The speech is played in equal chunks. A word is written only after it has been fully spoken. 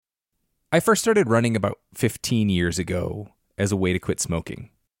I first started running about 15 years ago as a way to quit smoking.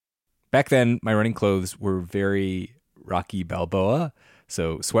 Back then, my running clothes were very Rocky Balboa,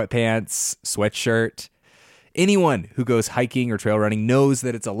 so sweatpants, sweatshirt. Anyone who goes hiking or trail running knows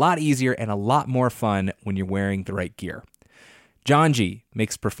that it's a lot easier and a lot more fun when you're wearing the right gear. Janji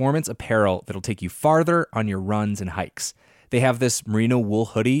makes performance apparel that'll take you farther on your runs and hikes. They have this merino wool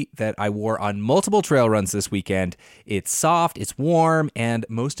hoodie that I wore on multiple trail runs this weekend. It's soft, it's warm, and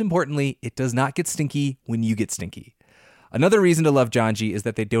most importantly, it does not get stinky when you get stinky. Another reason to love Janji is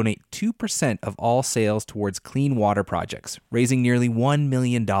that they donate 2% of all sales towards clean water projects, raising nearly $1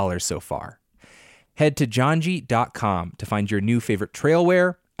 million so far. Head to janji.com to find your new favorite trail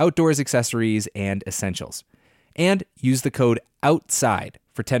wear, outdoors accessories, and essentials. And use the code OUTSIDE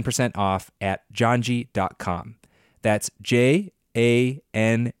for 10% off at janji.com. That's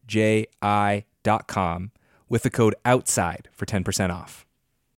JANJI.com with the code OUTSIDE for 10% off.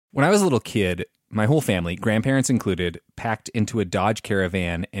 When I was a little kid, my whole family, grandparents included, packed into a Dodge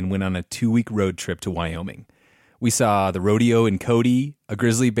Caravan and went on a 2-week road trip to Wyoming. We saw the rodeo in Cody, a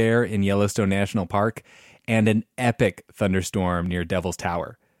grizzly bear in Yellowstone National Park, and an epic thunderstorm near Devil's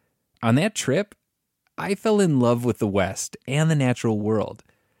Tower. On that trip, I fell in love with the West and the natural world.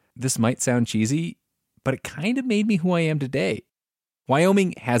 This might sound cheesy, but it kind of made me who I am today.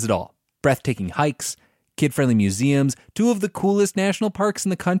 Wyoming has it all. Breathtaking hikes, kid-friendly museums, 2 of the coolest national parks in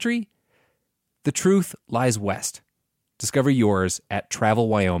the country. The truth lies west. Discover yours at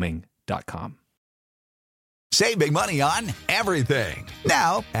travelwyoming.com. Save big money on everything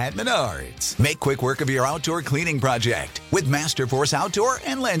now at Menards. Make quick work of your outdoor cleaning project with Masterforce outdoor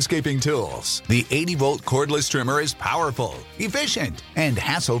and landscaping tools. The 80-volt cordless trimmer is powerful, efficient, and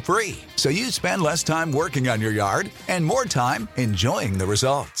hassle-free, so you spend less time working on your yard and more time enjoying the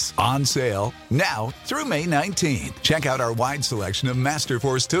results. On sale now through May 19th. Check out our wide selection of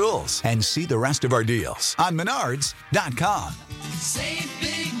Masterforce tools and see the rest of our deals on Menards.com. Save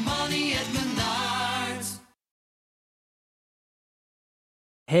big money at Menards.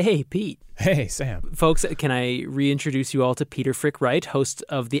 Hey, Pete. Hey, Sam. Folks, can I reintroduce you all to Peter Frick Wright, host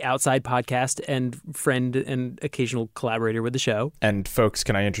of the Outside podcast and friend and occasional collaborator with the show. And folks,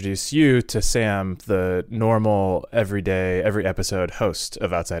 can I introduce you to Sam, the normal, everyday, every episode host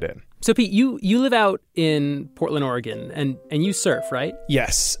of Outside In? So, Pete, you live out in Portland, Oregon, and you surf, right?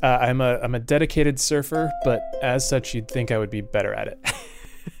 Yes, I'm a dedicated surfer, but as such, you'd think I would be better at it.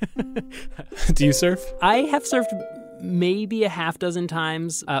 Do you surf? I have surfed maybe a half dozen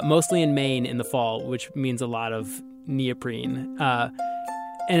times, mostly in Maine in the fall, which means a lot of neoprene. And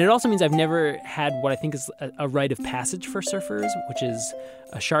it also means I've never had what I think is a rite of passage for surfers, which is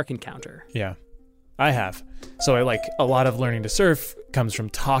a shark encounter. Yeah, I have. So a lot of learning to surf comes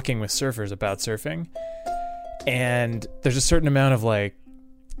from talking with surfers about surfing. And there's a certain amount of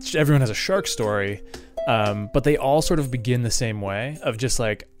everyone has a shark story, but they all sort of begin the same way of just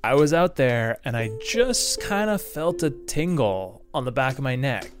I was out there and I just kind of felt a tingle on the back of my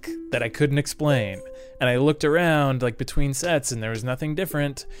neck that I couldn't explain. And I looked around between sets and there was nothing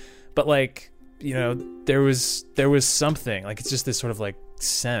different, but there was something. It's just this sort of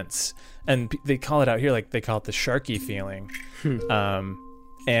sense. And they call it out here, they call it the Sharky feeling.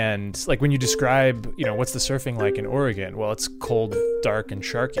 And when you describe, what's the surfing like in Oregon? Well, it's cold, dark, and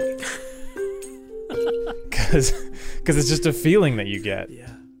sharky. Because it's just a feeling that you get. Yeah.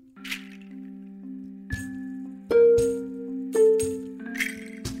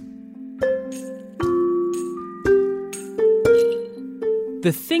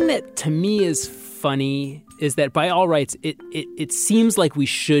 The thing that to me is funny is that by all rights, it seems like we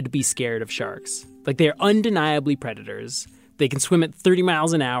should be scared of sharks. They're undeniably predators. They can swim at 30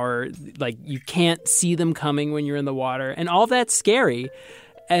 miles an hour. You can't see them coming when you're in the water. And all that's scary.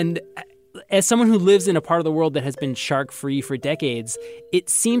 And as someone who lives in a part of the world that has been shark-free for decades, it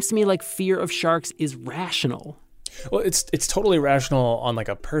seems to me like fear of sharks is rational. Well, it's totally rational on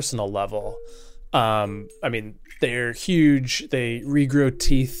a personal level. They're huge. They regrow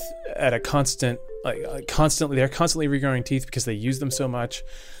teeth at a constant, they're constantly regrowing teeth because they use them so much.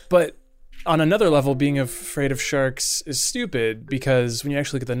 But on another level, being afraid of sharks is stupid because when you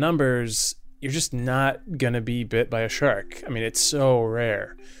actually look at the numbers, you're just not going to be bit by a shark. It's so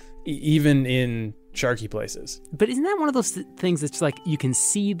rare, even in sharky places. But isn't that one of those things that's you can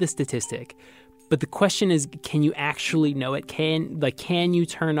see the statistic, but the question is, can you actually know it? Can you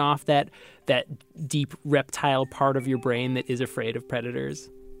turn off that deep reptile part of your brain that is afraid of predators?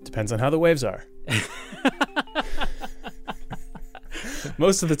 Depends on how the waves are.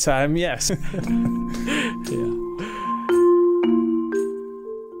 Most of the time, yes. Yeah.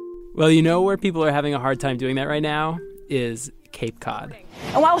 Well, where people are having a hard time doing that right now is Cape Cod.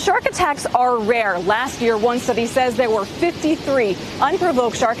 And while shark attacks are rare, last year one study says there were 53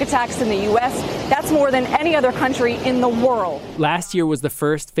 unprovoked shark attacks in the U.S. That's more than any other country in the world. Last year was the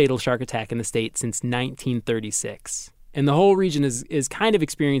first fatal shark attack in the state since 1936. And the whole region is kind of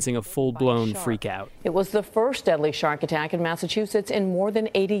experiencing a full-blown freak out. It was the first deadly shark attack in Massachusetts in more than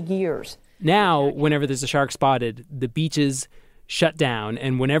 80 years. Now, whenever there's a shark spotted, the beaches shut down,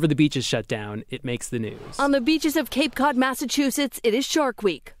 and whenever the beaches shut down, it makes the news. On the beaches of Cape Cod, Massachusetts, it is Shark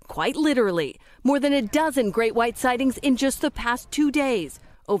Week, quite literally. More than a dozen great white sightings in just the past 2 days,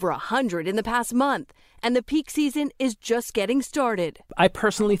 over 100 in the past month, and the peak season is just getting started. I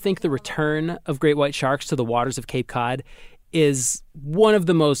personally think the return of great white sharks to the waters of Cape Cod is one of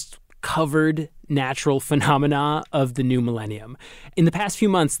the most covered natural phenomena of the new millennium. In the past few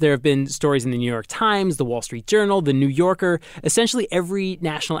months, there have been stories in the New York Times, the Wall Street Journal, the New Yorker, essentially every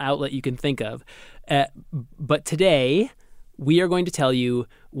national outlet you can think of. But today, we are going to tell you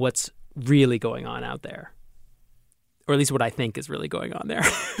what's really going on out there. Or at least what I think is really going on there.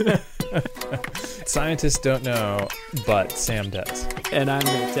 Scientists don't know, but Sam does. And I'm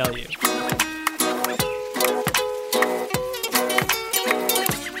going to tell you.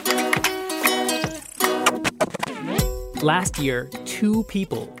 Last year, 2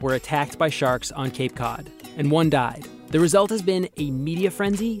 people were attacked by sharks on Cape Cod, and 1 died. The result has been a media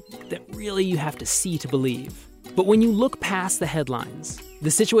frenzy that really you have to see to believe. But when you look past the headlines,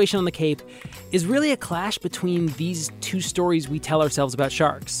 the situation on the Cape is really a clash between these 2 stories we tell ourselves about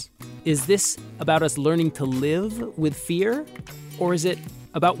sharks. Is this about us learning to live with fear? Or is it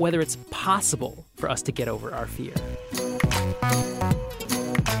about whether it's possible for us to get over our fear?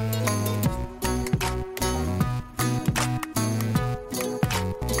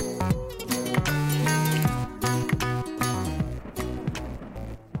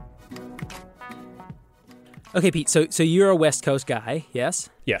 Okay, Pete, so you're a West Coast guy, yes?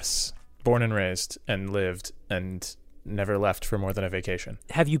 Yes. Born and raised and lived and never left for more than a vacation.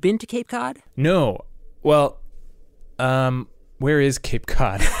 Have you been to Cape Cod? No. Well, where is Cape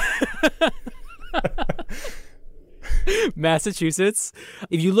Cod? Massachusetts.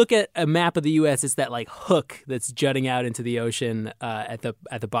 If you look at a map of the U.S., it's that like hook that's jutting out into the ocean at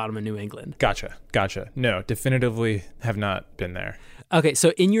the bottom of New England. Gotcha. No, definitively have not been there. Okay,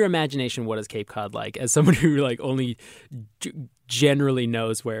 so in your imagination, what is Cape Cod like? As someone who like only generally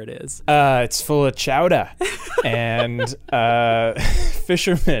knows where it is. It's full of chowder and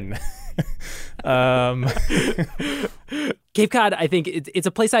fishermen. Cape Cod, I think it's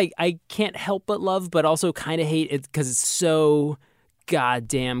a place I can't help but love, but also kind of hate it because it's so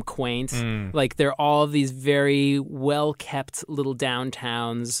goddamn quaint. Like, there are all of these very well-kept little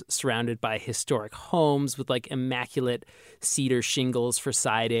downtowns surrounded by historic homes with, like, immaculate cedar shingles for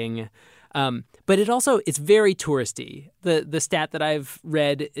siding. But it's very touristy. The stat that I've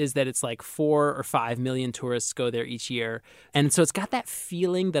read is that it's like 4 or 5 million tourists go there each year. And so it's got that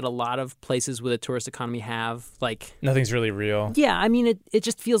feeling that a lot of places with a tourist economy have. Like, nothing's really real. Yeah, I mean, it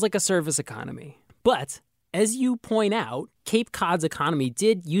just feels like a service economy. But as you point out, Cape Cod's economy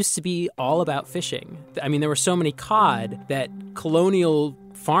used to be all about fishing. I mean, there were so many cod that colonial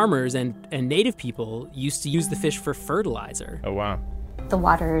farmers and native people used to use the fish for fertilizer. Oh, wow. The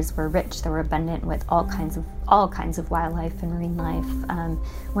waters were rich. They were abundant with all kinds of wildlife and marine life.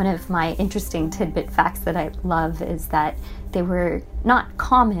 One of my interesting tidbit facts that I love is that they were not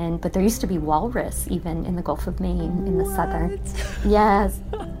common, but there used to be walrus even in the Gulf of Maine in the southern. Yes.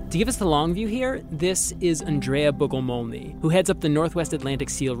 To give us the long view here, this is Andrea Bugolmolny, who heads up the Northwest Atlantic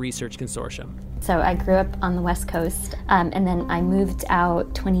Seal Research Consortium. So I grew up on the West Coast, and then I moved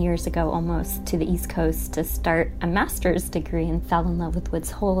out 20 years ago almost to the East Coast to start a master's degree and fell in love with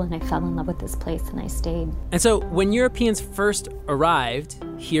Woods Hole, and I fell in love with this place and I stayed. And so when Europeans first arrived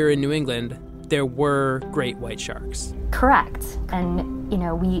here in New England, there were great white sharks. Correct. And,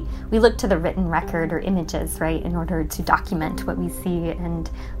 we look to the written record or images, right, in order to document what we see. And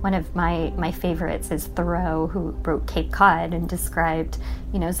one of my favorites is Thoreau, who wrote Cape Cod and described,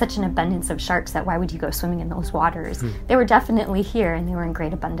 such an abundance of sharks that why would you go swimming in those waters? They were definitely here, and they were in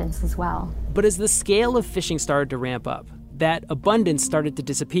great abundance as well. But as the scale of fishing started to ramp up, that abundance started to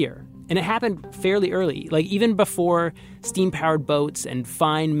disappear. And it happened fairly early, like even before steam-powered boats and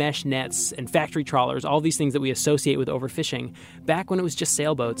fine mesh nets and factory trawlers, all these things that we associate with overfishing. Back when it was just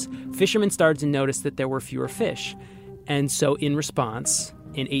sailboats, fishermen started to notice that there were fewer fish. And so in response,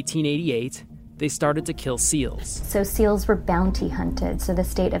 in 1888, they started to kill seals. So seals were bounty hunted. So the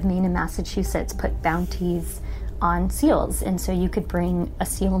state of Maine and Massachusetts put bounties on seals, and so you could bring a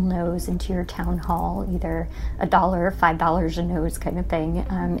seal nose into your town hall, either $1 or $5 a nose kind of thing,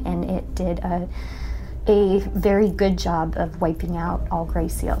 and it did a a very good job of wiping out all gray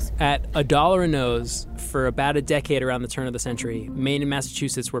seals. At $1 a nose for about a decade around the turn of the century, Maine and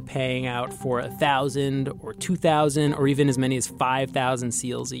Massachusetts were paying out for 1,000 or 2,000 or even as many as 5,000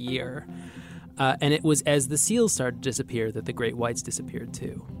 seals a year. And it was as the seals started to disappear that the great whites disappeared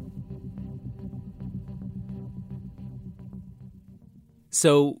too.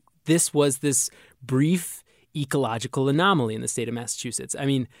 So this was this brief ecological anomaly in the state of Massachusetts. I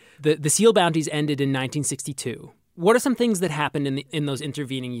mean, the seal bounties ended in 1962. What are some things that happened in those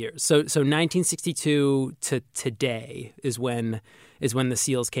intervening years? So 1962 to today is when the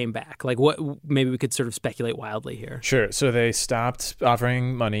seals came back. Like, what? Maybe we could sort of speculate wildly here. Sure. So they stopped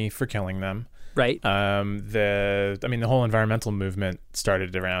offering money for killing them. Right. The whole environmental movement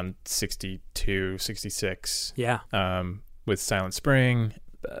started around 62, 66. Yeah. With Silent Spring.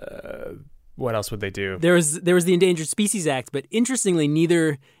 What else would they do? There was the Endangered Species Act, but interestingly,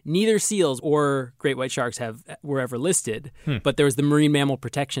 neither seals or great white sharks were ever listed. But there was the Marine Mammal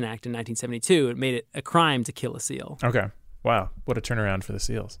Protection Act in 1972. It made it a crime to kill a seal. Okay. Wow. What a turnaround for the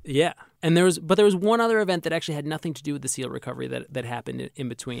seals. Yeah. And there was one other event that actually had nothing to do with the seal recovery that happened in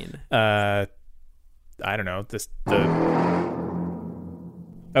between. I don't know.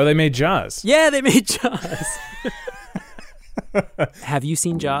 They made Jaws. Yeah, they made Jaws. Have you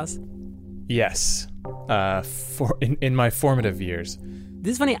seen Jaws? Yes, in my formative years.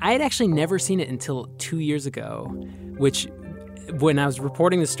 This is funny. I had actually never seen it until 2 years ago, which, when I was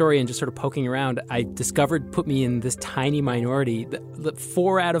reporting the story and just sort of poking around, I discovered put me in this tiny minority.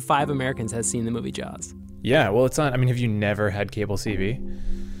 4 out of 5 Americans has seen the movie Jaws. Yeah, well, it's on. I mean, have you never had cable TV?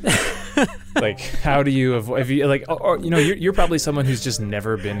 Like, how do you avoid? You're probably someone who's just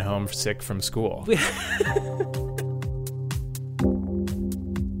never been home sick from school.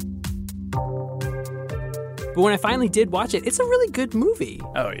 But when I finally did watch it, it's a really good movie.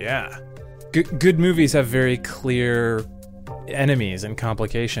 Oh, yeah. Good movies have very clear enemies and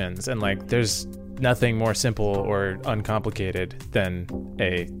complications. And, like, there's nothing more simple or uncomplicated than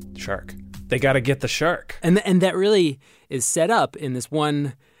a shark. They got to get the shark. And that really is set up in this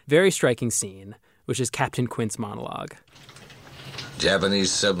one very striking scene, which is Captain Quint's monologue.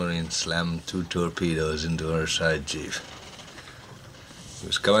 Japanese submarine slammed 2 torpedoes into our side, Chief. He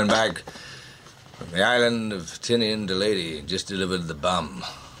was coming back from the island of Tinian to Leyte, just delivered the bomb,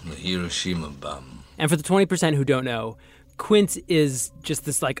 the Hiroshima bomb. And for the 20% who don't know, Quint is just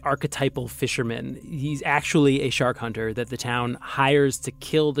this like archetypal fisherman. He's actually a shark hunter that the town hires to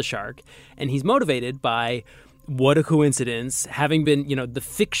kill the shark, and he's motivated by, what a coincidence, having been, the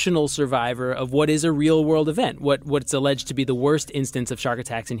fictional survivor of what is a real-world event, what's alleged to be the worst instance of shark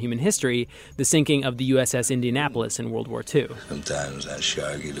attacks in human history, the sinking of the USS Indianapolis in World War II. Sometimes that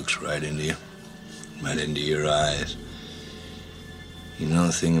Sharky looks right into you. Right into your eyes. You know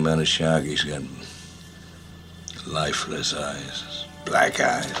the thing about a shark, he's got lifeless eyes. Black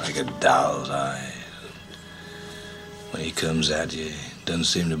eyes, like a doll's eyes. When he comes at you, he doesn't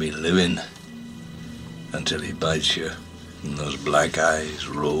seem to be living until he bites you. And those black eyes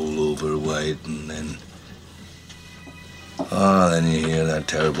roll over white, and then you hear that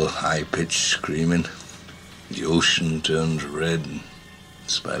terrible high-pitched screaming. The ocean turns red, and in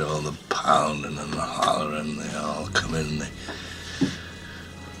spite of all the pounding and the hollering, they all come in and they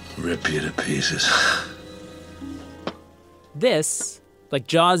rip you to pieces. This, like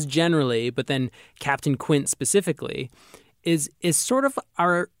Jaws generally, but then Captain Quint specifically, is sort of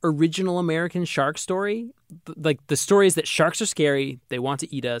our original American shark story. Like, the story is that sharks are scary, they want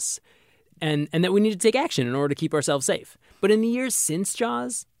to eat us, and that we need to take action in order to keep ourselves safe. But in the years since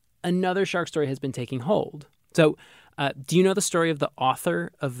Jaws, another shark story has been taking hold. So, do you know the story of the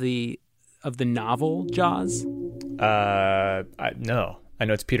author of the novel Jaws? No. I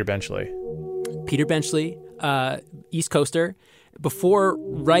know it's Peter Benchley. Peter Benchley, East Coaster. Before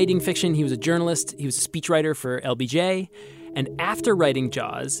writing fiction, he was a journalist. He was a speechwriter for LBJ. And after writing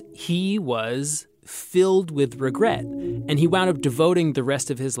Jaws, he was filled with regret. And he wound up devoting the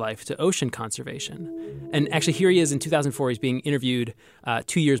rest of his life to ocean conservation. And actually, here he is in 2004. He's being interviewed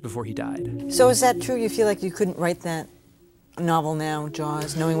 2 years before he died. So is that true? You feel like you couldn't write that novel now,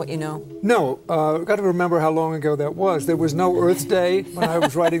 Jaws, knowing what you know? No. Got to remember how long ago that was. There was no Earth Day when I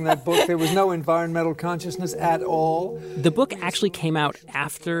was writing that book. There was no environmental consciousness at all. The book actually came out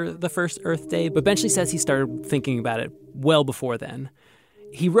after the first Earth Day, but Benchley says he started thinking about it well before then.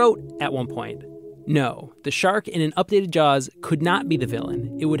 He wrote at one point, No, the shark in an updated Jaws could not be the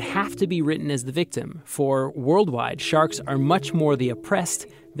villain. It would have to be written as the victim, for worldwide, sharks are much more the oppressed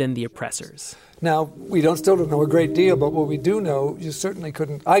than the oppressors. Now, we still don't know a great deal, but what we do know,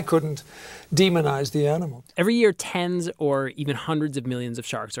 I couldn't demonize the animal. Every year, tens or even hundreds of millions of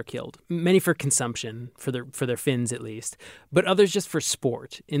sharks are killed, many for consumption, for their fins at least, but others just for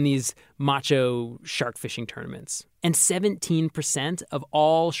sport in these macho shark fishing tournaments. And 17% of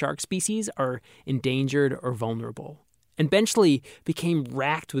all shark species are endangered or vulnerable. And Benchley became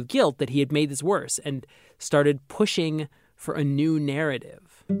racked with guilt that he had made this worse and started pushing for a new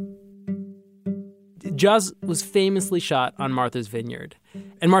narrative. Jaws was famously shot on Martha's Vineyard.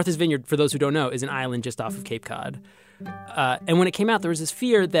 And Martha's Vineyard, for those who don't know, is an island just off of Cape Cod. And when it came out, there was this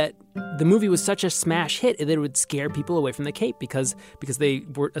fear that the movie was such a smash hit that it would scare people away from the Cape because they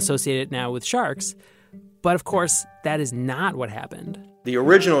were associated now with sharks. But of course, that is not what happened. The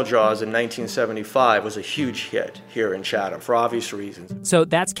original Jaws in 1975 was a huge hit here in Chatham for obvious reasons. So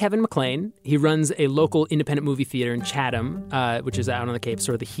that's Kevin McLean. He runs a local independent movie theater in Chatham, which is out on the Cape,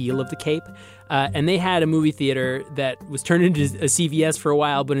 sort of the heel of the Cape. And they had a movie theater that was turned into a CVS for a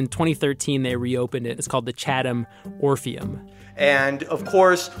while, but in 2013 they reopened it. It's called the Chatham Orpheum. And of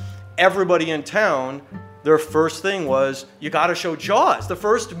course, everybody in town, their first thing was, you got to show Jaws. The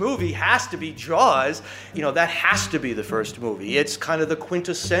first movie has to be Jaws. That has to be the first movie. It's kind of the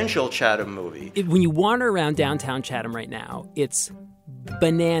quintessential Chatham movie. When you wander around downtown Chatham right now, it's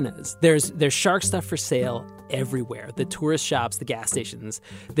bananas. There's shark stuff for sale everywhere. The tourist shops, the gas stations,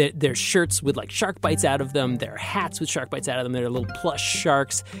 there's shirts with like shark bites out of them. There are hats with shark bites out of them. There are little plush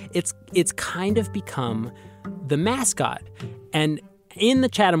sharks. It's kind of become the mascot. And in the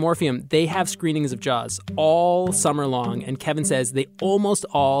Chatham Orpheum, they have screenings of Jaws all summer long, and Kevin says they almost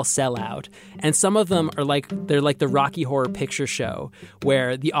all sell out. And some of them are they're like the Rocky Horror Picture Show,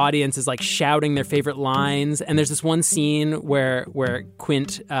 where the audience is like shouting their favorite lines. And there's this one scene where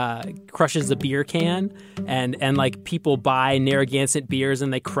Quint crushes a beer can, and like people buy Narragansett beers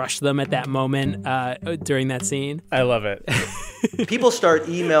and they crush them at that moment during that scene. I love it. People start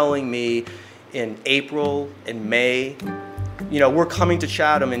emailing me in April and May. We're coming to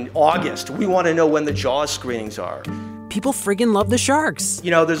Chatham in August. We want to know when the Jaws screenings are. People friggin' love the sharks.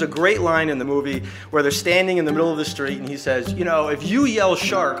 There's a great line in the movie where they're standing in the middle of the street and he says, if you yell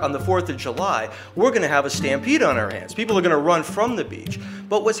shark on the 4th of July, we're going to have a stampede on our hands. People are going to run from the beach.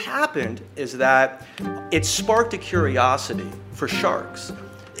 But what's happened is that it sparked a curiosity for sharks.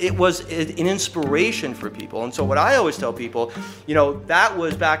 It was an inspiration for people. And so what I always tell people, that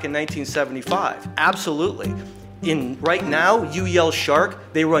was back in 1975. Absolutely. Right now, you yell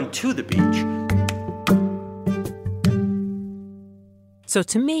shark, they run to the beach. So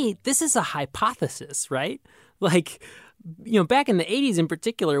to me, this is a hypothesis, right? Like, back in the 80s in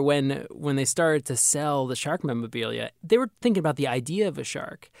particular, when they started to sell the shark memorabilia, they were thinking about the idea of a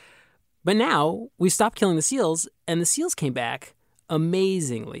shark. But now, we stopped killing the seals, and the seals came back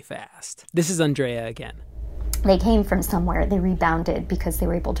amazingly fast. This is Andrea again. They came from somewhere. They rebounded because they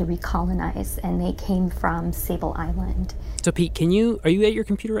were able to recolonize, and they came from Sable Island. So, Pete, are you at your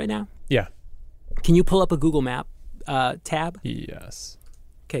computer right now? Yeah. Can you pull up a Google Map tab? Yes.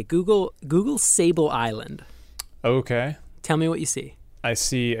 Okay, Google Sable Island. Okay. Tell me what you see. I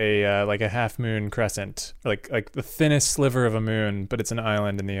see a half moon crescent, like the thinnest sliver of a moon, but it's an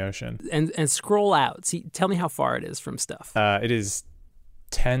island in the ocean. And scroll out. See, tell me how far it is from stuff. It is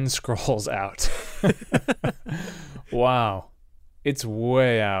 10 scrolls out. Wow. It's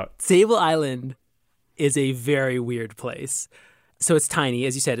way out. Sable Island is a very weird place. So it's tiny.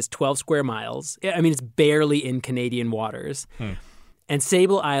 As you said, it's 12 square miles. I mean, it's barely in Canadian waters. And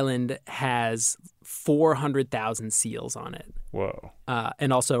Sable Island has 400,000 seals on it. Whoa.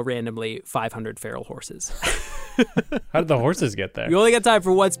 And also, randomly, 500 feral horses. How did the horses get there? We only got time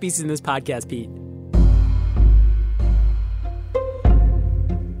for one species in this podcast, Pete.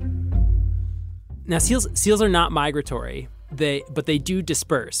 Now, seals are not migratory, but they do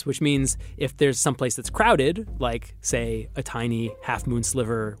disperse, which means if there's someplace that's crowded, like, say, a tiny half-moon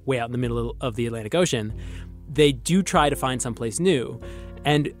sliver way out in the middle of the Atlantic Ocean, they do try to find someplace new.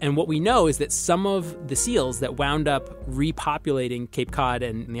 And what we know is that some of the seals that wound up repopulating Cape Cod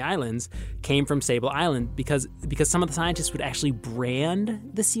and the islands came from Sable Island because some of the scientists would actually brand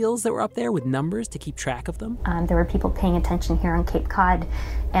the seals that were up there with numbers to keep track of them. There were people paying attention here on Cape Cod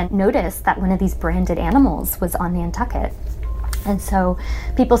and noticed that one of these branded animals was on Nantucket. And so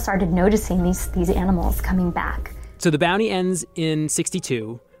people started noticing these animals coming back. So the bounty ends in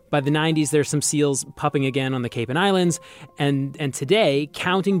 1962. By the 90s, there's some seals pupping again on the Cape and Islands. And today,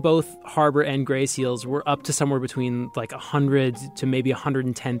 counting both harbor and gray seals, we're up to somewhere between like 100 to maybe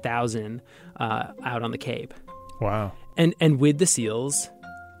 110,000 out on the Cape. Wow. And with the seals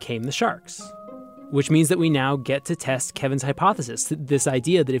came the sharks, which means that we now get to test Kevin's hypothesis, this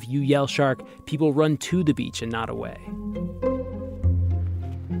idea that if you yell shark, people run to the beach and not away.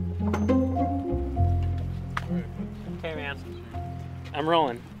 Okay, man. I'm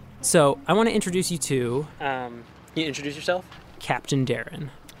rolling. So I want to introduce you to... you introduce yourself? Captain Darren.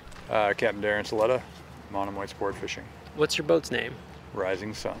 Captain Darren Saletta, Monum White Sport Fishing. What's your boat's name?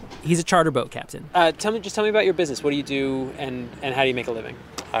 Rising Sun. He's a charter boat captain. Tell me about your business. What do you do, and how do you make a living?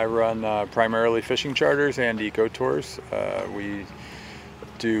 I run primarily fishing charters and eco tours. We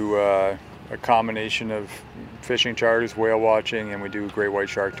do a combination of fishing charters, whale watching, and we do great white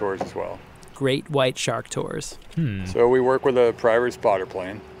shark tours as well. Great white shark tours. So we work with a private spotter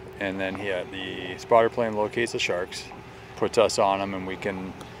plane, and then the spotter plane locates the sharks, puts us on them, and we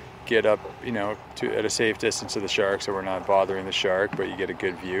can get up, at a safe distance of the shark, so we're not bothering the shark, but you get a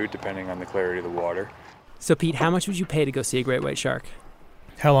good view depending on the clarity of the water. So Pete, how much would you pay to go see a great white shark?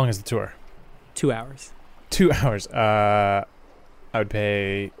 How long is the tour? 2 hours. 2 hours. I would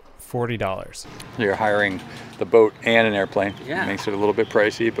pay $40. You're hiring the boat and an airplane. Yeah. It makes it a little bit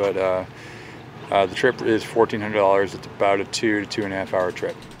pricey, but the trip is $1,400. It's about a 2 to 2.5 hour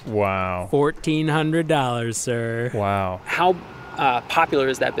trip. Wow. $1,400, sir. Wow. How popular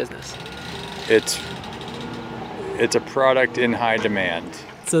is that business? It's a product in high demand.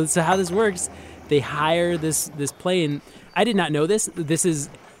 So how this works, they hire this plane. I did not know this. This is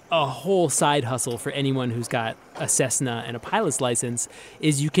a whole side hustle for anyone who's got a Cessna and a pilot's license,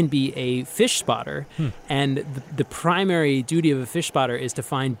 is you can be a fish spotter. And the primary duty of a fish spotter is to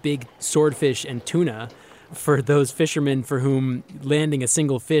find big swordfish and tuna for those fishermen for whom landing a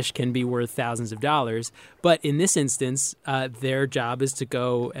single fish can be worth thousands of dollars. But in this instance, their job is to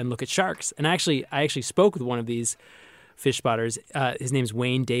go and look at sharks. And I actually spoke with one of these fish spotters. His name's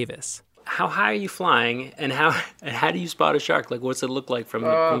Wayne Davis. How high are you flying, and how do you spot a shark? Like, what's it look like from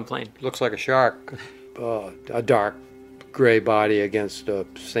the plane? Looks like a shark, a dark gray body against a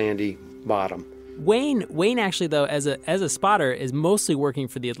sandy bottom. Wayne actually, though, as a spotter, is mostly working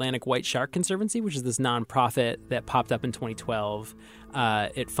for the Atlantic White Shark Conservancy, which is this nonprofit that popped up in 2012.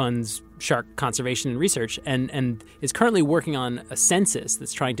 It funds shark conservation and research, and is currently working on a census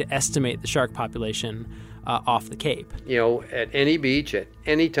that's trying to estimate the shark population off the Cape. At any beach, at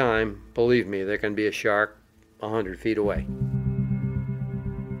any time, believe me, there can be a shark 100 feet away.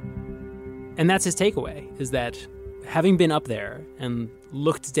 And that's his takeaway, is that having been up there and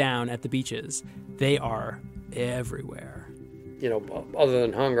looked down at the beaches, they are everywhere. Other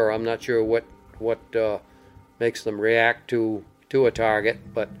than hunger, I'm not sure what makes them react to a target,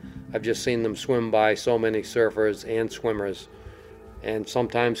 but I've just seen them swim by so many surfers and swimmers, and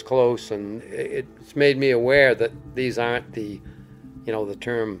sometimes close, and it's made me aware that these aren't the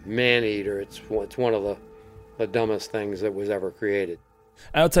term man-eater. It's one of the dumbest things that was ever created.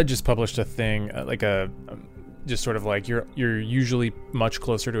 Outside just published a thing, just sort of like you're usually much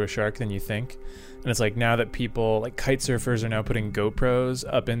closer to a shark than you think. And it's like now that people, like kite surfers, are now putting GoPros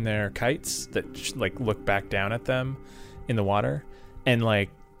up in their kites that look back down at them in the water. And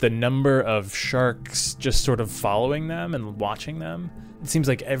like the number of sharks just sort of following them and watching them. It seems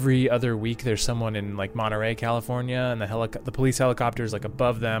like every other week there's someone in like Monterey, California, and the police helicopter's like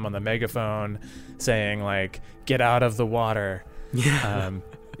above them on the megaphone saying like, "Get out of the water." Yeah.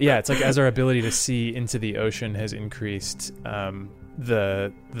 Yeah, it's like as our ability to see into the ocean has increased,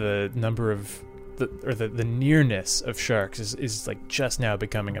 the number of the nearness of sharks is like just now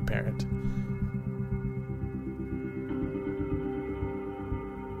becoming apparent.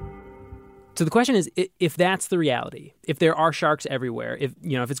 So the question is, if that's the reality, if there are sharks everywhere, if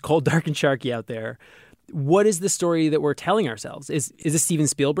it's cold, dark, and sharky out there, what is the story that we're telling ourselves? Is this Steven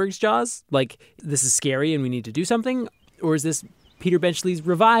Spielberg's Jaws? Like, this is scary and we need to do something? Or is this Peter Benchley's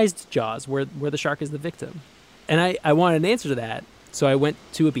revised Jaws, where the shark is the victim? And I wanted an answer to that, so I went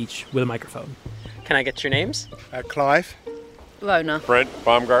to a beach with a microphone. Can I get your names? Clive. Rona. Brent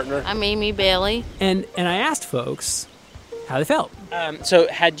Baumgartner. I'm Amy Bailey. And I asked folks how they felt. So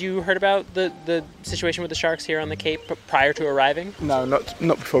had you heard about the situation with the sharks here on the Cape prior to arriving? No, not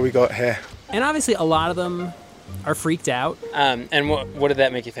before we got here. And obviously a lot of them are freaked out. And what did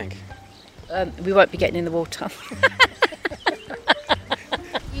that make you think? We won't be getting in the water.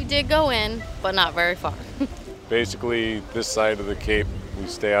 You did go in, but not very far. Basically, this side of the Cape, we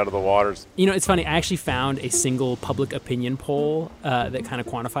stay out of the waters. It's funny. I actually found a single public opinion poll that kind of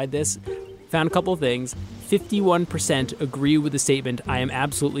quantified this. Found a couple of things. 51% agree with the statement, I am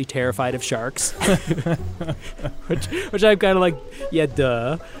absolutely terrified of sharks. which I'm kind of like, yeah,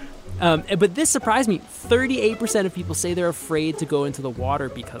 duh. But this surprised me. 38% of people say they're afraid to go into the water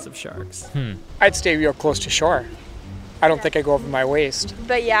because of sharks. I'd stay real close to shore. I don't think I go over my waist.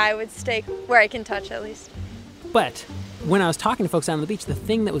 But yeah, I would stay where I can touch at least. But when I was talking to folks down on the beach, the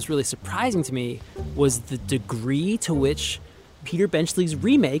thing that was really surprising to me was the degree to which Peter Benchley's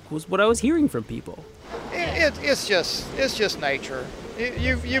remake was what I was hearing from people. It's just nature.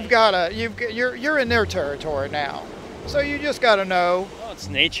 You're in their territory now, so you just got to know. Well, it's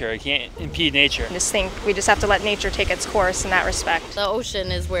nature. You can't impede nature. I just think we just have to let nature take its course in that respect. The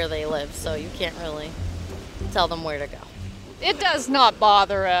ocean is where they live, so you can't really tell them where to go. It does not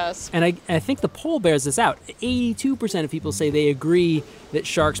bother us. And I think the poll bears this out. 82% of people say they agree that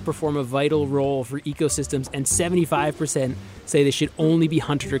sharks perform a vital role for ecosystems, and 75% say they should only be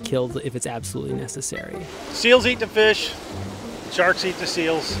hunted or killed if it's absolutely necessary. Seals eat the fish. Sharks eat the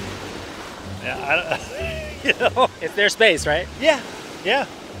seals. Yeah, It's their space, right? Yeah.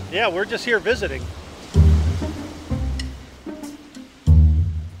 We're just here visiting.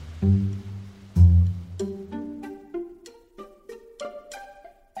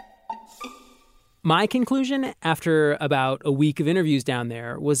 My conclusion after about a week of interviews down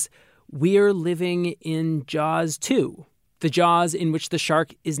there was we're living in Jaws 2, the Jaws in which the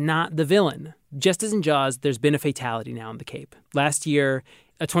shark is not the villain. Just as in Jaws, there's been a fatality now in the Cape. Last year,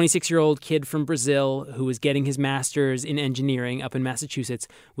 a 26-year-old kid from Brazil who was getting his master's in engineering up in Massachusetts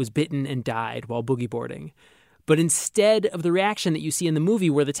was bitten and died while boogie boarding. But instead of the reaction that you see in the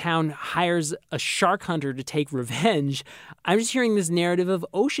movie where the town hires a shark hunter to take revenge, I'm just hearing this narrative of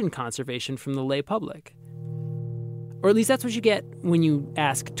ocean conservation from the lay public. Or at least that's what you get when you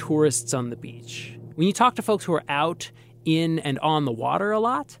ask tourists on the beach. When you talk to folks who are out, in, and on the water a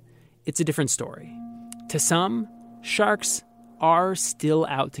lot, it's a different story. To some, sharks are still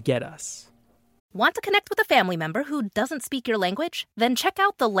out to get us. Want to connect with a family member who doesn't speak your language? Then check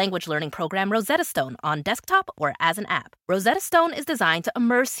out the language learning program Rosetta Stone on desktop or as an app. Rosetta Stone is designed to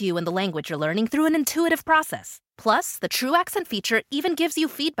immerse you in the language you're learning through an intuitive process. Plus, the True Accent feature even gives you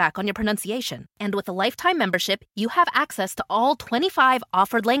feedback on your pronunciation. And with a lifetime membership, you have access to all 25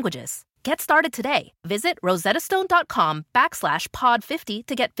 offered languages. Get started today. Visit rosettastone.com/pod50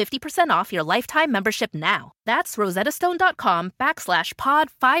 to get 50% off your lifetime membership now. That's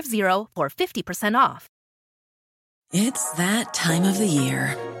rosettastone.com/pod50 for 50% off. It's that time of the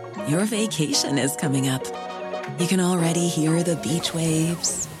year. Your vacation is coming up. You can already hear the beach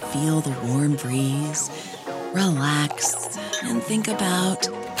waves, feel the warm breeze, relax, and think about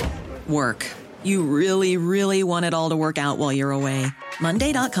work. You really, really want it all to work out while you're away.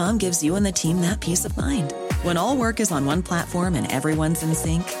 Monday.com gives you and the team that peace of mind. When all work is on one platform and everyone's in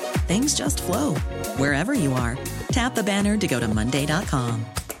sync, things just flow. Wherever you are, tap the banner to go to Monday.com.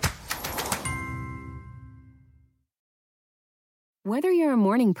 Whether you're a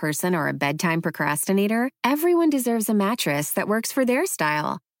morning person or a bedtime procrastinator, everyone deserves a mattress that works for their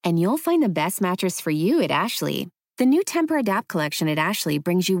style. And you'll find the best mattress for you at Ashley. The new Temper-Adapt collection at Ashley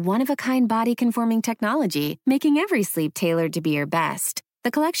brings you one-of-a-kind body-conforming technology, making every sleep tailored to be your best. The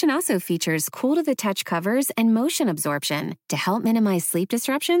collection also features cool-to-the-touch covers and motion absorption to help minimize sleep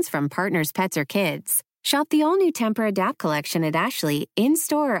disruptions from partners, pets, or kids. Shop the all-new Temper-Adapt collection at Ashley,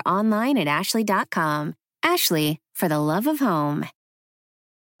 in-store or online at ashley.com. Ashley, for the love of home.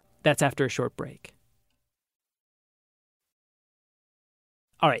 That's after a short break.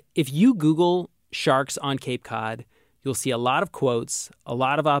 All right, if you Google sharks on Cape Cod, you'll see a lot of quotes, a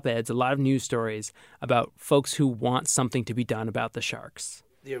lot of op-eds, a lot of news stories about folks who want something to be done about the sharks.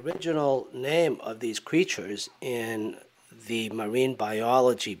 The original name of these creatures in the marine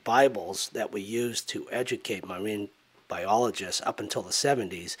biology Bibles that were used to educate marine biologists up until the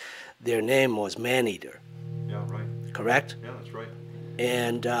 70s, their name was man-eater. Yeah, right. Correct? Yeah, that's right.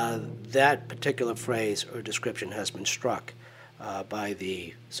 And that particular phrase or description has been struck by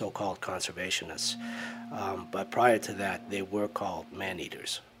the so-called conservationists. But prior to that, they were called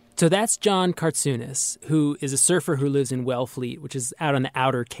man-eaters. So that's John Kartsounis, who is a surfer who lives in Wellfleet, which is out on the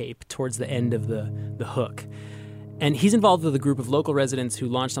outer Cape towards the end of the hook. And he's involved with a group of local residents who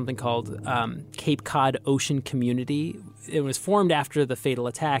launched something called Cape Cod Ocean Community. It was formed after the fatal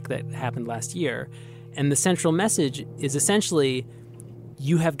attack that happened last year. And the central message is essentially,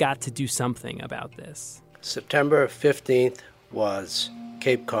 you have got to do something about this. September 15th was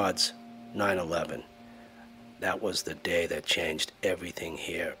Cape Cod's 9/11. That was the day that changed everything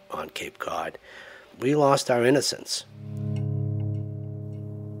here on Cape Cod. We lost our innocence.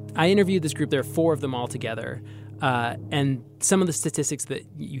 I interviewed this group. There are 4 of them all together. And some of the statistics that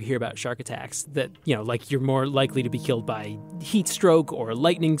you hear about shark attacks, that, you know, like you're more likely to be killed by heat stroke or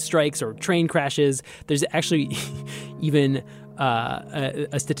lightning strikes or train crashes. There's actually even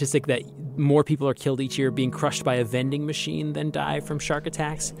a statistic that more people are killed each year being crushed by a vending machine than die from shark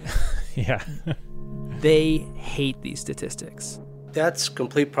attacks. Yeah. They hate these statistics. That's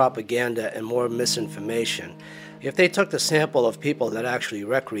complete propaganda and more misinformation. If they took the sample of people that actually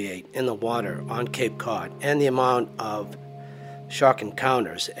recreate in the water on Cape Cod and the amount of shark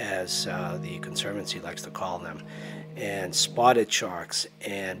encounters, as the Conservancy likes to call them, and spotted sharks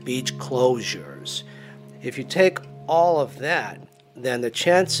and beach closures, if you take all of that, then the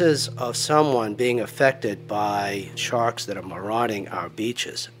chances of someone being affected by sharks that are marauding our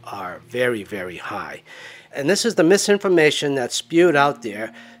beaches are very, very high. And this is the misinformation that's spewed out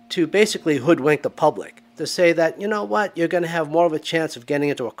there to basically hoodwink the public, to say that, you know what, you're going to have more of a chance of getting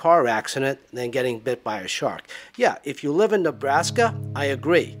into a car accident than getting bit by a shark. Yeah, if you live in Nebraska, I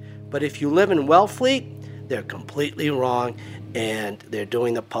agree. But if you live in Wellfleet, they're completely wrong, and they're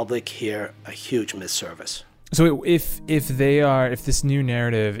doing the public here a huge misservice. So if this new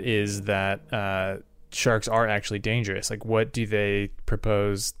narrative is that sharks are actually dangerous, like what do they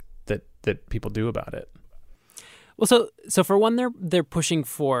propose that people do about it? Well, so for one, they're pushing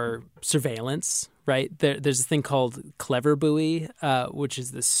for surveillance, right? There's a thing called Clever Buoy, which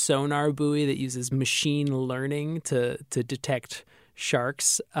is the sonar buoy that uses machine learning to detect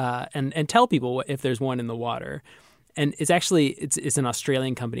sharks and tell people if there's one in the water. And it's an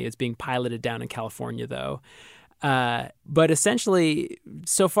Australian company. It's being piloted down in California, though. But essentially,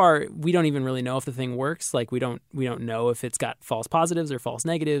 so far, we don't even really know if the thing works. Like we don't know if it's got false positives or false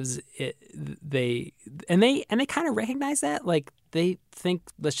negatives. They kind of recognize that. Like they think,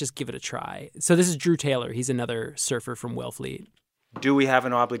 let's just give it a try. So this is Drew Taylor. He's another surfer from Wellfleet. Do we have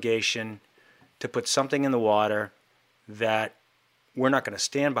an obligation to put something in the water that we're not going to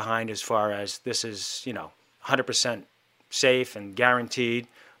stand behind as far as this is, 100% safe and guaranteed,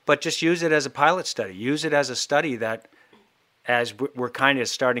 but just use it as a pilot study. Use it as a study that, as we're kind of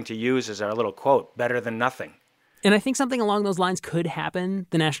starting to use as our little quote, better than nothing. And I think something along those lines could happen.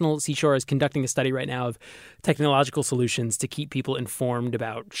 The National Seashore is conducting a study right now of technological solutions to keep people informed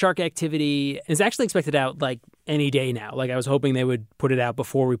about shark activity. And it's actually expected out like any day now. Like I was hoping they would put it out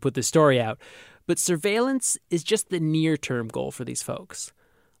before we put this story out. But surveillance is just the near-term goal for these folks.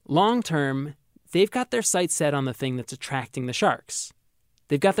 Long-term, they've got their sights set on the thing that's attracting the sharks.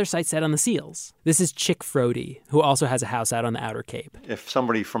 They've got their sights set on the seals. This is Chick Frody, who also has a house out on the Outer Cape. If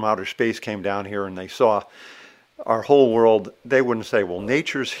somebody from outer space came down here and they saw our whole world, they wouldn't say, well,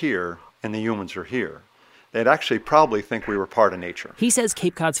 nature's here and the humans are here. They'd actually probably think we were part of nature. He says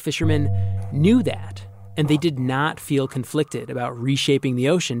Cape Cod's fishermen knew that, and they did not feel conflicted about reshaping the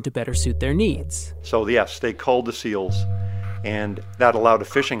ocean to better suit their needs. So yes, they culled the seals, and that allowed the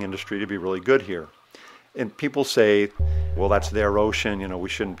fishing industry to be really good here. And people say, well, that's their ocean, we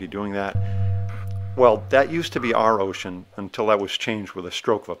shouldn't be doing that. Well, that used to be our ocean until that was changed with a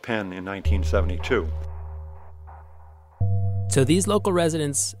stroke of a pen in 1972. So these local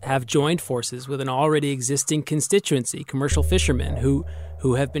residents have joined forces with an already existing constituency, commercial fishermen, who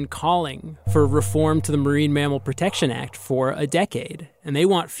have been calling for reform to the Marine Mammal Protection Act for a decade, and they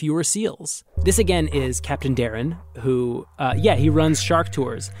want fewer seals. This again is Captain Darren, who, he runs shark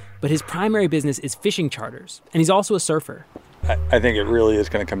tours, but his primary business is fishing charters, and he's also a surfer. I think it really is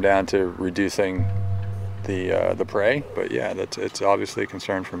going to come down to reducing the prey, but yeah, it's obviously a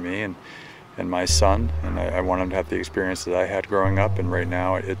concern for me and my son, and I want him to have the experience that I had growing up, and right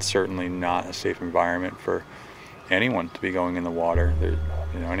now it's certainly not a safe environment for anyone to be going in the water.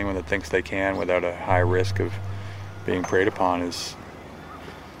 Anyone that thinks they can without a high risk of being preyed upon is,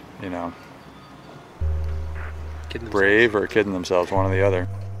 brave or kidding themselves, one or the other.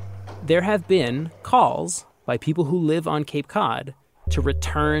 There have been calls by people who live on Cape Cod to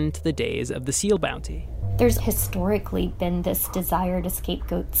return to the days of the seal bounty. There's historically been this desire to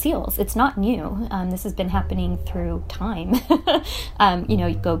scapegoat seals. It's not new. This has been happening through time.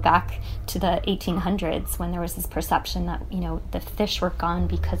 You go back to the 1800s when there was this perception that, the fish were gone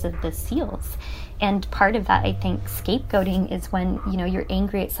because of the seals. And part of that, I think, scapegoating is when, you're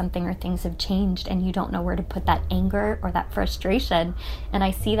angry at something or things have changed and you don't know where to put that anger or that frustration. And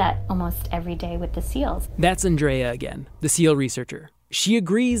I see that almost every day with the seals. That's Andrea again, the seal researcher. She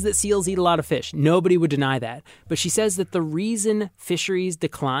agrees that seals eat a lot of fish. Nobody would deny that. But she says that the reason fisheries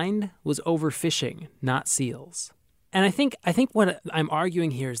declined was overfishing, not seals. And I think what I'm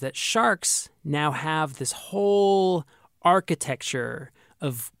arguing here is that sharks now have this whole architecture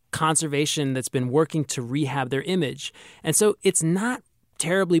of conservation that's been working to rehab their image. And so it's not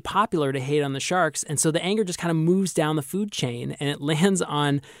terribly popular to hate on the sharks. And so the anger just kind of moves down the food chain and it lands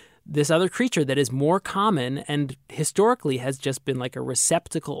on this other creature that is more common and historically has just been like a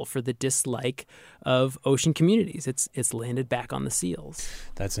receptacle for the dislike of ocean communities. It's landed back on the seals.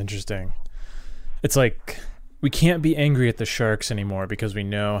 That's interesting. It's like we can't be angry at the sharks anymore because we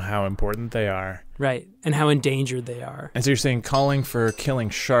know how important they are. Right, and how endangered they are. And so you're saying calling for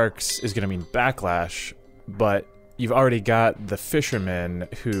killing sharks is going to mean backlash, but you've already got the fishermen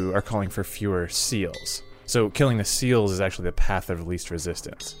who are calling for fewer seals. So killing the seals is actually the path of least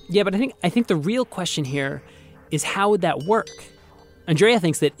resistance. Yeah, but I think the real question here is how would that work? Andrea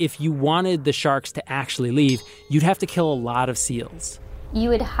thinks that if you wanted the sharks to actually leave, you'd have to kill a lot of seals. You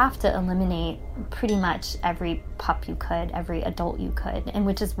would have to eliminate pretty much every pup you could, every adult you could, and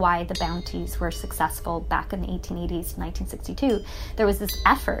which is why the bounties were successful back in the 1880s to 1962. There was this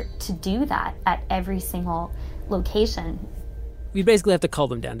effort to do that at every single location. We basically have to cull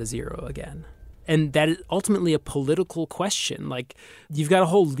them down to zero again. And that is ultimately a political question. Like, you've got a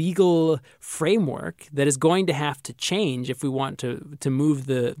whole legal framework that is going to have to change if we want to move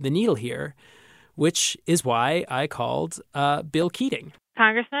the needle here, which is why I called Bill Keating.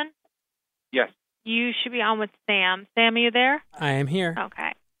 Congressman? Yes. You should be on with Sam. Sam, are you there? I am here.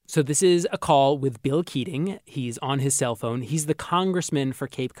 Okay. So this is a call with Bill Keating. He's on his cell phone. He's the congressman for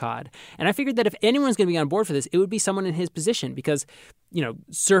Cape Cod. And I figured that if anyone's going to be on board for this, it would be someone in his position because, you know,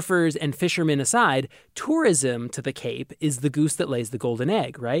 surfers and fishermen aside, tourism to the Cape is the goose that lays the golden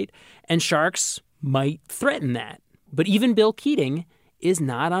egg, right? And sharks might threaten that. But even Bill Keating is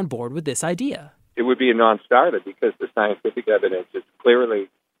not on board with this idea. It would be a non-starter because the scientific evidence is clearly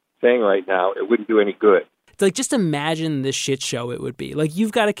saying right now it wouldn't do any good. Like, just imagine the shit show it would be. Like,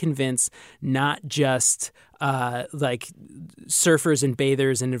 you've got to convince not just like surfers and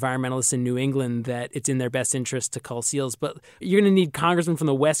bathers and environmentalists in New England that it's in their best interest to cull seals, but you're going to need congressmen from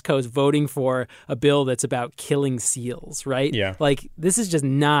the West Coast voting for a bill that's about killing seals, right? Yeah. Like, this is just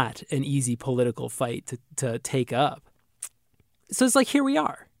not an easy political fight to take up. So it's like, here we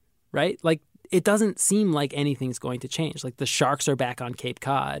are, right? Like, it doesn't seem like anything's going to change. Like, the sharks are back on Cape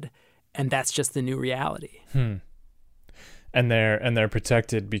Cod, and that's just the new reality. And they're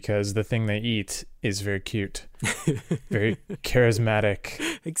protected because the thing they eat is very cute, very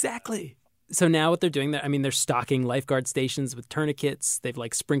charismatic. Exactly. So now what they're doing, they're stocking lifeguard stations with tourniquets. They've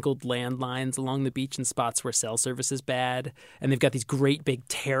like sprinkled landlines along the beach in spots where cell service is bad. And they've got these great big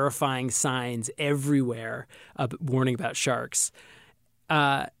terrifying signs everywhere warning about sharks.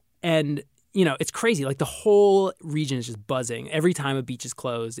 And you know, it's crazy. Like, the whole region is just buzzing. Every time a beach is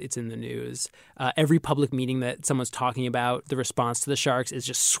closed, it's in the news. Every public meeting that someone's talking about the response to the sharks is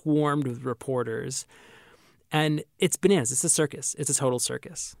just swarmed with reporters. And it's bananas. It's a circus. It's a total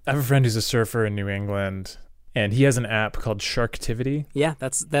circus. I have a friend who's a surfer in New England, and he has an app called Sharktivity. Yeah,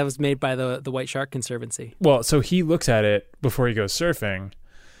 that was made by the White Shark Conservancy. Well, so he looks at it before he goes surfing.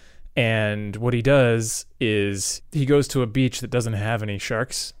 And what he does is he goes to a beach that doesn't have any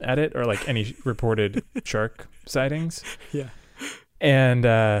sharks at it or like any reported shark sightings. Yeah. And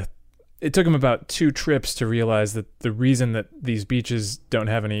it took him about 2 trips to realize that the reason that these beaches don't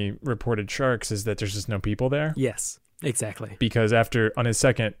have any reported sharks is that there's just no people there. Yes, exactly. Because on his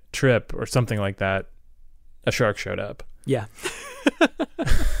second trip or something like that, a shark showed up. Yeah.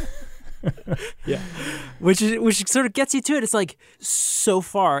 Yeah, which sort of gets you to it. It's like, so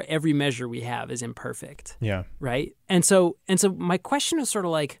far every measure we have is imperfect. Yeah, right. And so my question is sort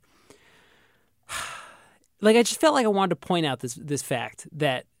of like I just felt like I wanted to point out this fact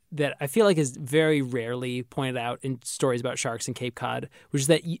that I feel like is very rarely pointed out in stories about sharks in Cape Cod, which is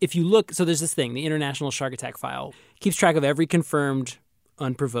that if you look, so there's this thing, the International Shark Attack File keeps track of every confirmed,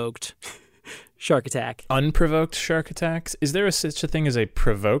 unprovoked shark attack. Unprovoked shark attacks? Is there such a thing as a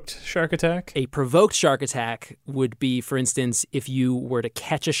provoked shark attack? A provoked shark attack would be, for instance, if you were to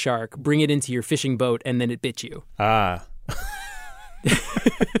catch a shark, bring it into your fishing boat, and then it bit you. Ah.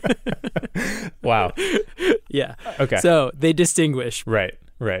 Wow. Yeah. Okay. So they distinguish. Right.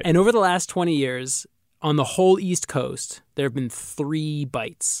 And over the last 20 years, on the whole East Coast, there have been 3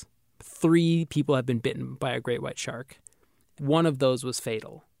 bites. 3 people have been bitten by a great white shark. One of those was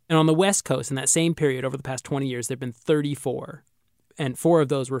fatal. And on the West Coast, in that same period, over the past 20 years, there have been 34. And 4 of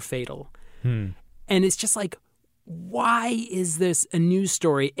those were fatal. And it's just like, why is this a news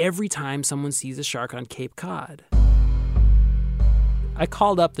story every time someone sees a shark on Cape Cod? I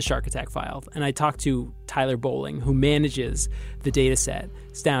called up the Shark Attack File, and I talked to Tyler Bowling, who manages the data set.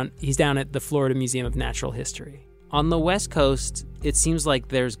 He's down at the Florida Museum of Natural History. On the West Coast, it seems like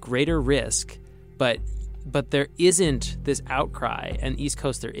there's greater risk, but there isn't this outcry, and East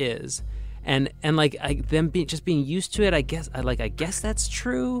Coast there is. and like just being used to it. I guess that's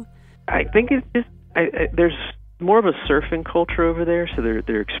true. I think it's just there's more of a surfing culture over there, so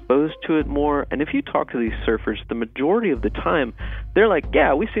they're exposed to it more. And if you talk to these surfers, the majority of the time, they're like,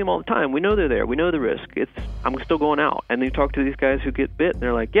 yeah, we see them all the time. We know they're there. We know the risk. I'm still going out. And then you talk to these guys who get bit, and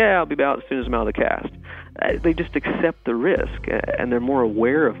they're like, yeah, I'll be out as soon as I'm out of the cast. They just accept the risk, and they're more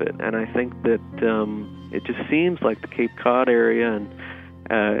aware of it. And I think that it just seems like the Cape Cod area, and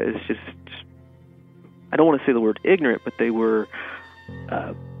it's just I don't want to say the word ignorant, but they were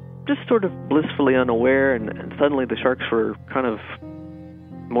just sort of blissfully unaware, and suddenly the sharks were kind of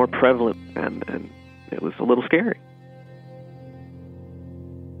more prevalent, and it was a little scary.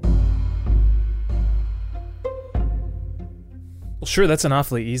 Well, sure, that's an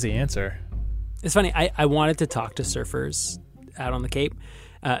awfully easy answer. It's funny, I wanted to talk to surfers out on the Cape,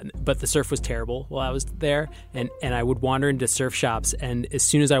 but the surf was terrible while I was there, and I would wander into surf shops, and as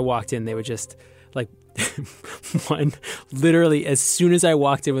soon as I walked in, they would just, like, literally as soon as I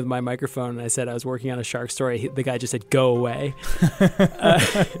walked in with my microphone and I said I was working on a shark story, the guy just said, go away.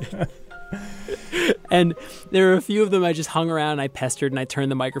 And there were a few of them I just hung around and I pestered and I turned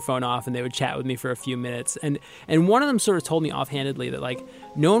the microphone off and they would chat with me for a few minutes. And one of them sort of told me offhandedly that, like,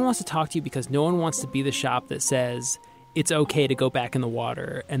 no one wants to talk to you because no one wants to be the shop that says it's okay to go back in the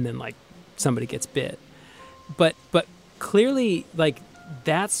water and then, like, somebody gets bit. But clearly, like,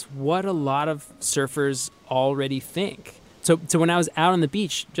 that's what a lot of surfers already think. So when I was out on the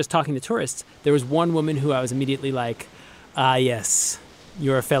beach just talking to tourists, there was one woman who I was immediately like, ah, yes,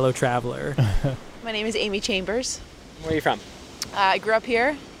 you're a fellow traveler. My name is Amy Chambers. Where are you from? I grew up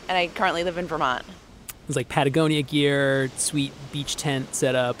here, and I currently live in Vermont. It was like Patagonia gear, sweet beach tent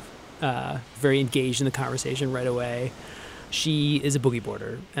set up, very engaged in the conversation right away. She is a boogie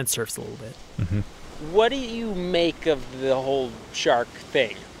boarder and surfs a little bit. Mm-hmm. What do you make of the whole shark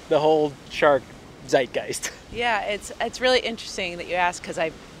thing, the whole shark zeitgeist? Yeah, it's really interesting that you ask, because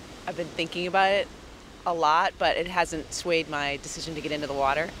I've been thinking about it a lot, but it hasn't swayed my decision to get into the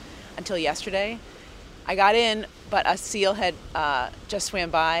water until yesterday. I got in, but a seal had just swam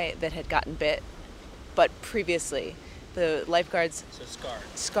by that had gotten bit, but previously the lifeguards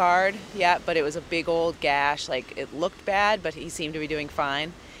scarred, yeah, but it was a big old gash. Like, it looked bad, but he seemed to be doing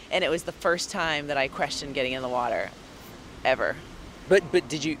fine. And it was the first time that I questioned getting in the water, ever. But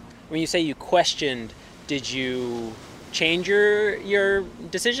did you, when you say you questioned, did you change your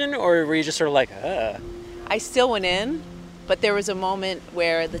decision, or were you just sort of like, I still went in, but there was a moment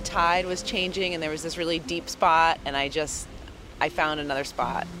where the tide was changing and there was this really deep spot, and I found another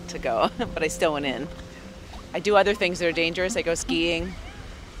spot to go, but I still went in. I do other things that are dangerous. I go skiing,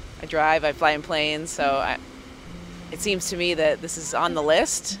 I drive, I fly in planes, so it seems to me that this is on the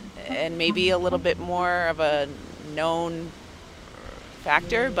list and maybe a little bit more of a known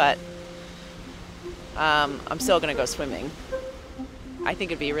factor, but I'm still going to go swimming. I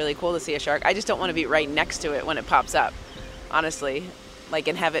think it'd be really cool to see a shark. I just don't want to be right next to it when it pops up, honestly, like,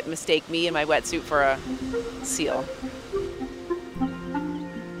 and have it mistake me in my wetsuit for a seal.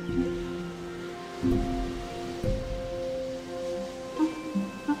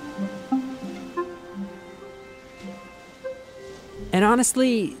 And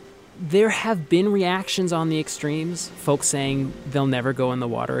honestly, there have been reactions on the extremes. Folks saying they'll never go in the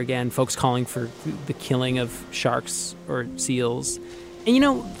water again. Folks calling for the killing of sharks or seals. And, you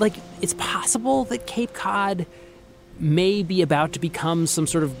know, like, it's possible that Cape Cod may be about to become some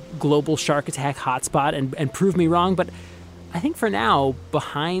sort of global shark attack hotspot and prove me wrong. But I think for now,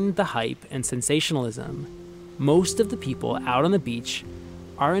 behind the hype and sensationalism, most of the people out on the beach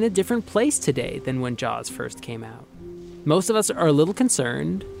are in a different place today than when Jaws first came out. Most of us are a little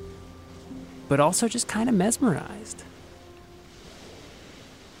concerned, but also just kind of mesmerized.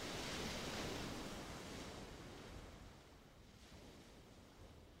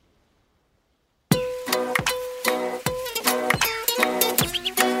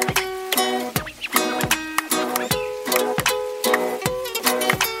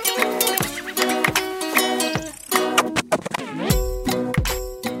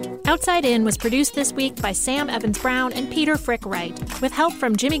 Outside In was produced this week by Sam Evans-Brown and Peter Frick Wright, with help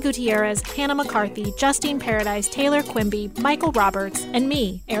from Jimmy Gutierrez, Hannah McCarthy, Justine Paradise, Taylor Quimby, Michael Roberts, and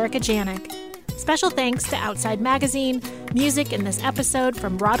me, Erica Janik. Special thanks to Outside Magazine, music in this episode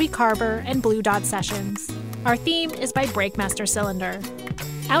from Robbie Carver and Blue Dot Sessions. Our theme is by Breakmaster Cylinder.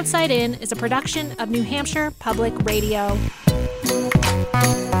 Outside In is a production of New Hampshire Public Radio.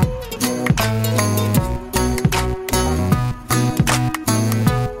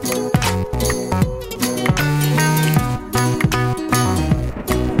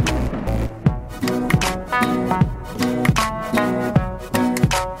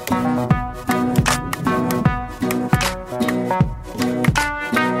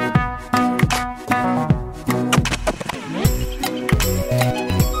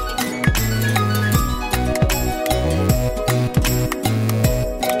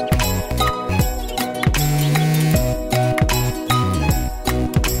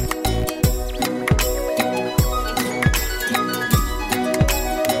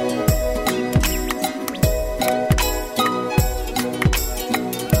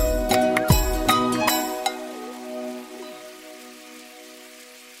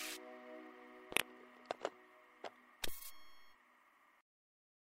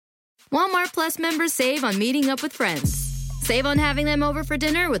 Walmart Plus members save on meeting up with friends. Save on having them over for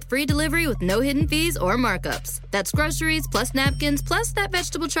dinner with free delivery with no hidden fees or markups. That's groceries, plus napkins, plus that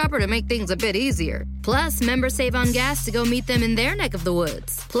vegetable chopper to make things a bit easier. Plus, members save on gas to go meet them in their neck of the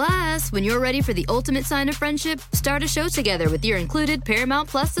woods. Plus, when you're ready for the ultimate sign of friendship, start a show together with your included Paramount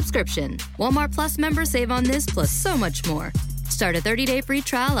Plus subscription. Walmart Plus members save on this plus so much more. Start a 30-day free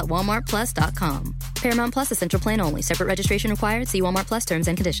trial at walmartplus.com. Paramount Plus Essential Plan only. Separate registration required. See Walmart Plus terms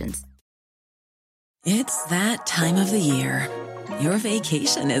and conditions. It's that time of the year. Your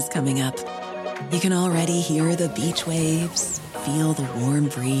vacation is coming up. You can already hear the beach waves, feel the warm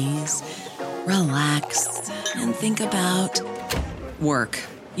breeze, relax, and think about work.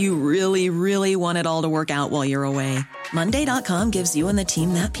 You really, really want it all to work out while you're away. Monday.com gives you and the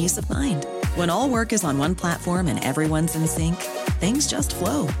team that peace of mind. When all work is on one platform and everyone's in sync, things just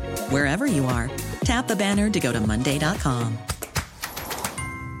flow. Wherever you are, tap the banner to go to Monday.com.